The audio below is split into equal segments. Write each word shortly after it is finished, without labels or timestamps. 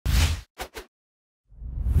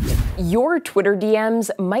Your Twitter DMs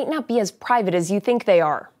might not be as private as you think they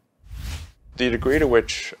are. The degree to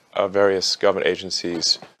which various government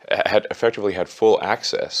agencies had effectively had full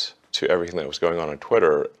access to everything that was going on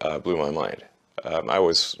Twitter blew my mind. I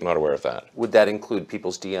was not aware of that. Would that include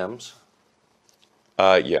people's DMs?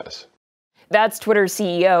 Yes. That's Twitter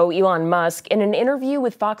CEO Elon Musk in an interview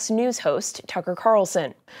with Fox News host Tucker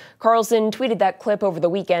Carlson. Carlson tweeted that clip over the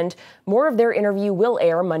weekend. More of their interview will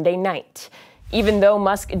air Monday night. Even though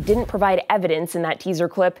Musk didn't provide evidence in that teaser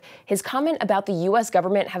clip, his comment about the U.S.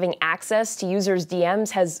 government having access to users'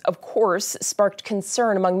 DMs has, of course, sparked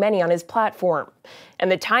concern among many on his platform. And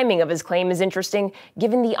the timing of his claim is interesting,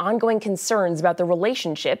 given the ongoing concerns about the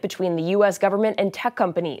relationship between the U.S. government and tech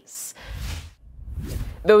companies.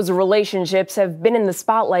 Those relationships have been in the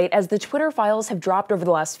spotlight as the Twitter files have dropped over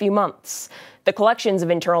the last few months. The collections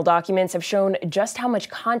of internal documents have shown just how much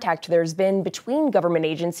contact there's been between government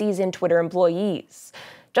agencies and Twitter employees.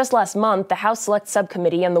 Just last month, the House Select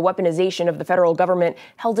Subcommittee on the Weaponization of the Federal Government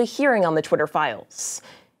held a hearing on the Twitter files.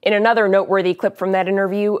 In another noteworthy clip from that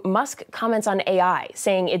interview, Musk comments on AI,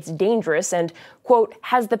 saying it's dangerous and, quote,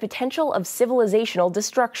 has the potential of civilizational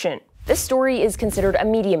destruction. This story is considered a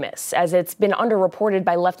media miss, as it's been underreported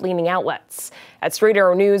by left-leaning outlets. At Straight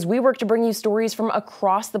Arrow News, we work to bring you stories from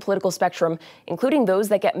across the political spectrum, including those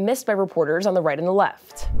that get missed by reporters on the right and the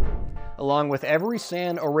left. Along with every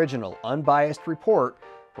SAN original, unbiased report,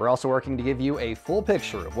 we're also working to give you a full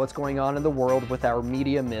picture of what's going on in the world with our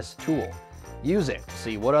Media Miss tool. Use it to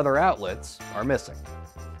see what other outlets are missing.